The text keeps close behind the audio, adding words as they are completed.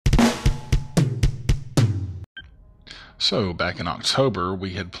So, back in October,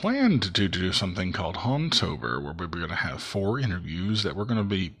 we had planned to do something called Hauntober, where we were going to have 4 interviews that were going to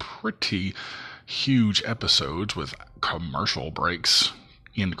be pretty huge episodes with commercial breaks,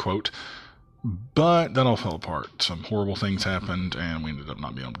 end quote. But that all fell apart. Some horrible things happened, and we ended up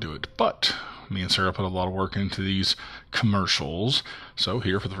not being able to do it. But me and Sarah put a lot of work into these commercials. So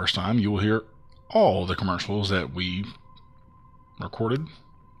here, for the first time, you will hear all the commercials that we recorded,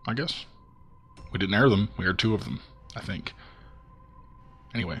 I guess. We didn't air them. We aired 2 of them, I think.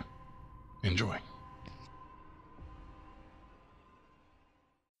 Anyway, enjoy.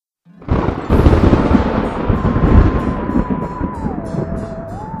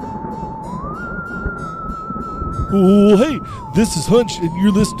 Oh, hey, this is Hunch, and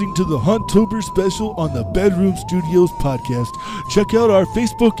you're listening to the Hauntober special on the Bedroom Studios podcast. Check out our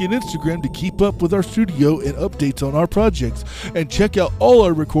Facebook and Instagram to keep up with our studio and updates on our projects. And check out all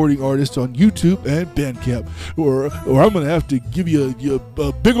our recording artists on YouTube and Bandcamp, or I'm going to have to give you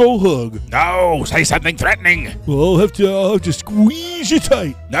a big old hug. No, say something threatening. Well, I'll have to squeeze you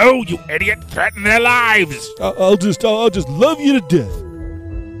tight. No, you idiot, threaten their lives. I'll just love you to death.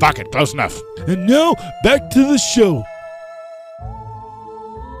 Fuck it, close enough. And now, back to the show.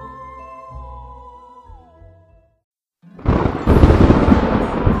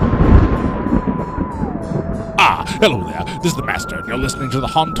 Hello there, this is the Master, and you're listening to the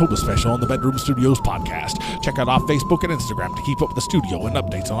Hauntober special on the Bedroom Studios podcast. Check out our Facebook and Instagram to keep up with the studio and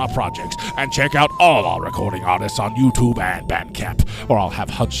updates on our projects, and check out all our recording artists on YouTube and Bandcamp, or I'll have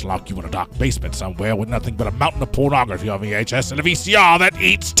Hunch lock you in a dark basement somewhere with nothing but a mountain of pornography on VHS and a VCR that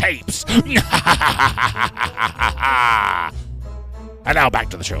eats tapes. And now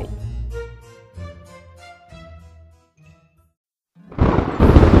back to the show.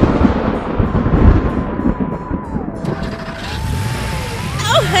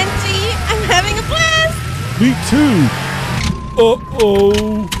 Oh, Hunchy, I'm having a blast! Me too.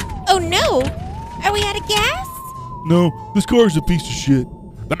 Uh-oh. Oh, no! Are we out of gas? No, this car's a piece of shit.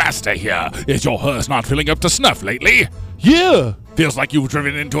 The Master here. Is your hearse not filling up to snuff lately? Yeah. Feels like you've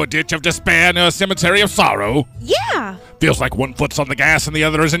driven into a ditch of despair near a cemetery of sorrow? Yeah! Feels like one foot's on the gas and the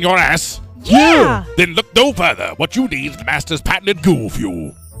other is in your ass? Yeah! Then look no further. What you need is the Master's patented ghoul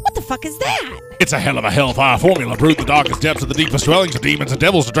fuel. What the fuck is that? It's a hell of a hellfire formula brewed in the darkest depths of the deepest dwellings of demons and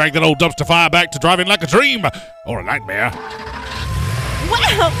devils to drag that old dumpster fire back to driving like a dream. Or a nightmare.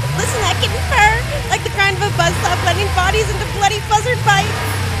 Wow! Listen to that kitten purr! Like the grind of a buzzsaw blending bodies into bloody buzzard bites!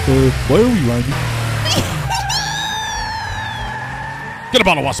 Why are we rhyming? Get a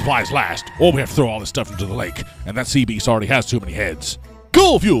bottle while supplies last, or we have to throw all this stuff into the lake. And that sea beast already has too many heads.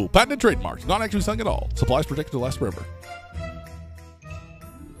 Ghoul fuel, patented trademark, not actually selling at all. Supplies protected to last forever.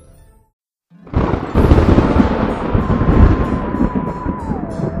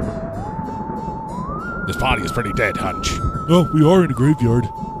 This party is pretty dead, Hunch. Oh, we are in a graveyard.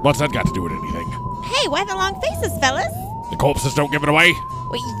 What's that got to do with anything? Hey, why the long faces, fellas? The corpses don't give it away?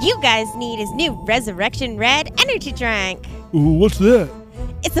 What you guys need is new Resurrection Red energy drink. What's that?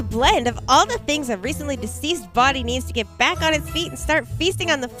 It's a blend of all the things a recently deceased body needs to get back on its feet and start feasting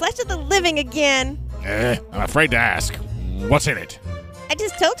on the flesh of the living again. I'm afraid to ask. What's in it? I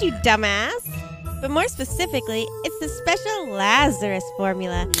just told you, dumbass. But more specifically, it's the special Lazarus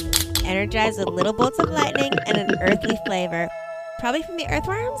formula. Energized with little bolts of lightning and an earthly flavor. Probably from the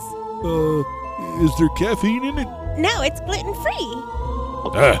earthworms? Is there caffeine in it? No, it's gluten-free.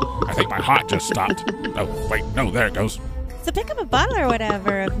 I think my heart just stopped. Oh, wait, no, there it goes. So pick up a bottle or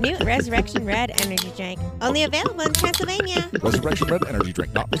whatever of new Resurrection Red energy drink. Only available in Pennsylvania. Resurrection Red energy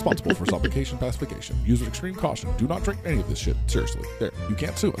drink, not responsible for supplication pacification. Use with extreme caution. Do not drink any of this shit. Seriously. There, you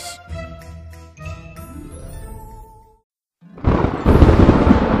can't sue us.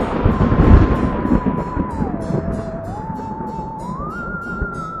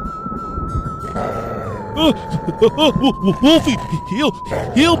 Wolfie,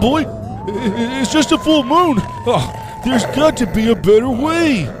 heal, boy. It's just a full moon. Oh, there's got to be a better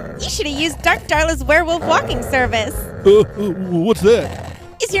way. You should have used Dark Darla's werewolf walking service. What's that?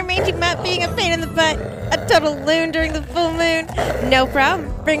 Is your mangy mutt being a pain in the butt? A total loon during the full moon? No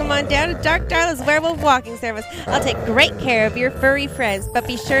problem. Bring them on down to Dark Darla's werewolf walking service. I'll take great care of your furry friends, but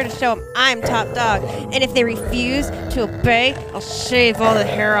be sure to show them I'm top dog. And if they refuse to obey, I'll shave all the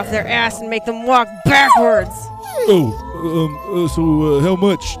hair off their ass and make them walk backwards. So how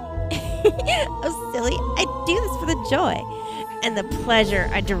much? Oh, silly. I do this for the joy and the pleasure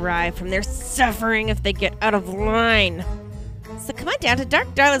I derive from their suffering if they get out of line. So come on down to Dark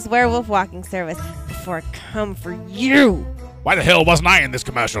Darla's werewolf walking service before I come for you. Why the hell wasn't I in this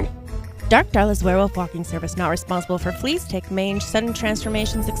commercial? Dark Darla's werewolf walking service not responsible for fleas, tick, mange, sudden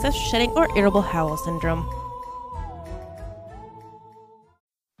transformation, successive shedding, or irritable bowel syndrome.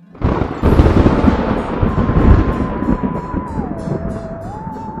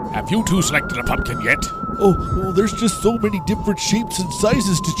 Have you two selected a pumpkin yet? Oh, well, there's just so many different shapes and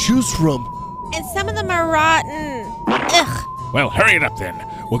sizes to choose from. And some of them are rotten. Ugh. Well, hurry it up then.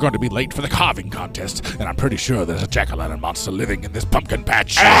 We're going to be late for the carving contest, and I'm pretty sure there's a jack-o'-lantern monster living in this pumpkin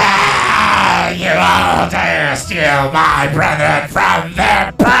patch. You all dare steal my brethren from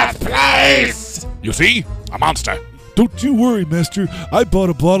their birthplace! You see? A monster. Don't you worry, Master. I bought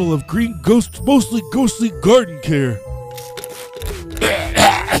a bottle of Green Ghost, mostly ghostly garden care.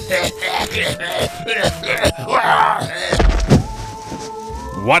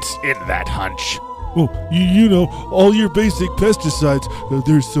 What's in that, Hunch? Oh, you know, all your basic pesticides.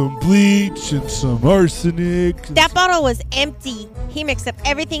 There's some bleach and some arsenic. That bottle was empty. He mixed up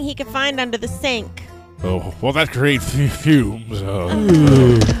everything he could find under the sink. Oh, well, that creates fumes.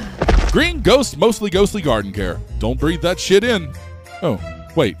 Green Ghost, mostly ghostly garden care. Don't breathe that shit in. Oh,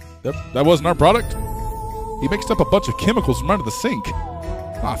 wait, that wasn't our product? He mixed up a bunch of chemicals from under the sink.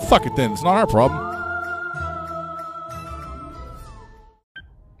 Ah, fuck it then. It's not our problem.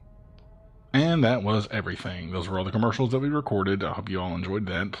 And that was everything. Those were all the commercials that we recorded. I hope you all enjoyed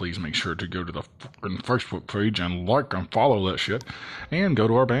that. Please make sure to go to the Facebook page and like and follow that shit. And go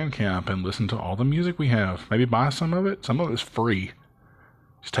to our Bandcamp and listen to all the music we have. Maybe buy some of it. Some of it's free.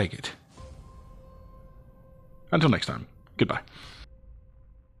 Just take it. Until next time, goodbye.